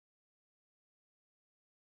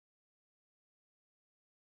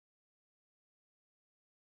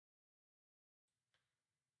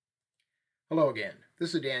Hello again.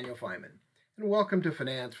 This is Daniel Feynman, and welcome to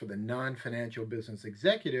Finance for the Non-Financial Business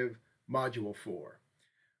Executive, Module 4.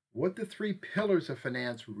 What the three pillars of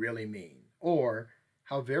finance really mean, or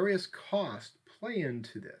how various costs play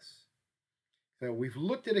into this. So we've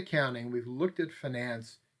looked at accounting, we've looked at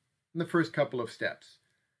finance in the first couple of steps.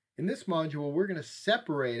 In this module, we're going to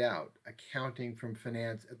separate out accounting from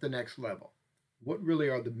finance at the next level. What really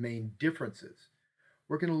are the main differences?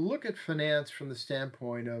 We're going to look at finance from the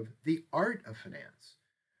standpoint of the art of finance,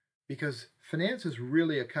 because finance is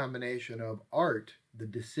really a combination of art, the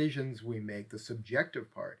decisions we make, the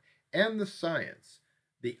subjective part, and the science,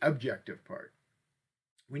 the objective part.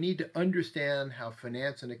 We need to understand how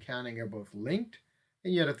finance and accounting are both linked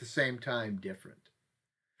and yet at the same time different.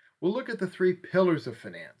 We'll look at the three pillars of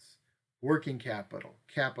finance: working capital,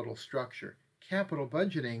 capital structure, capital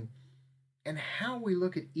budgeting, and how we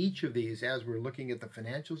look at each of these as we're looking at the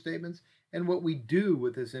financial statements and what we do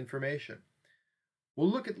with this information. We'll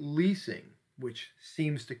look at leasing, which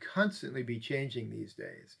seems to constantly be changing these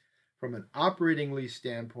days, from an operating lease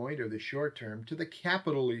standpoint, or the short term, to the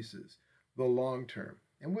capital leases, the long term,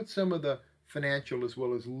 and what some of the financial as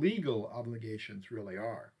well as legal obligations really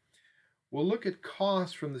are. We'll look at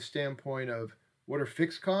costs from the standpoint of what are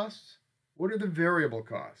fixed costs, what are the variable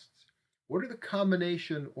costs, what are the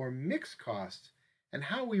combination or mixed costs, and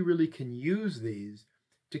how we really can use these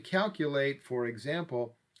to calculate, for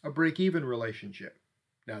example, a break-even relationship.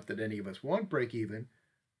 Not that any of us want break-even,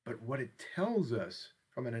 but what it tells us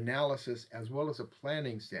from an analysis as well as a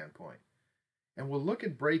planning standpoint. And we'll look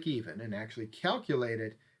at break-even and actually calculate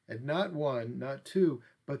it at not one, not two,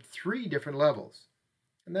 but three different levels.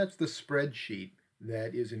 And that's the spreadsheet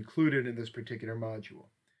that is included in this particular module.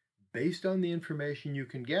 Based on the information you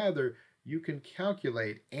can gather, you can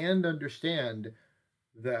calculate and understand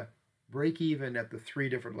the break-even at the three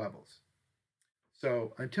different levels.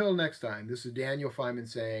 So until next time, this is Daniel Feynman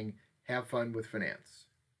saying, have fun with finance.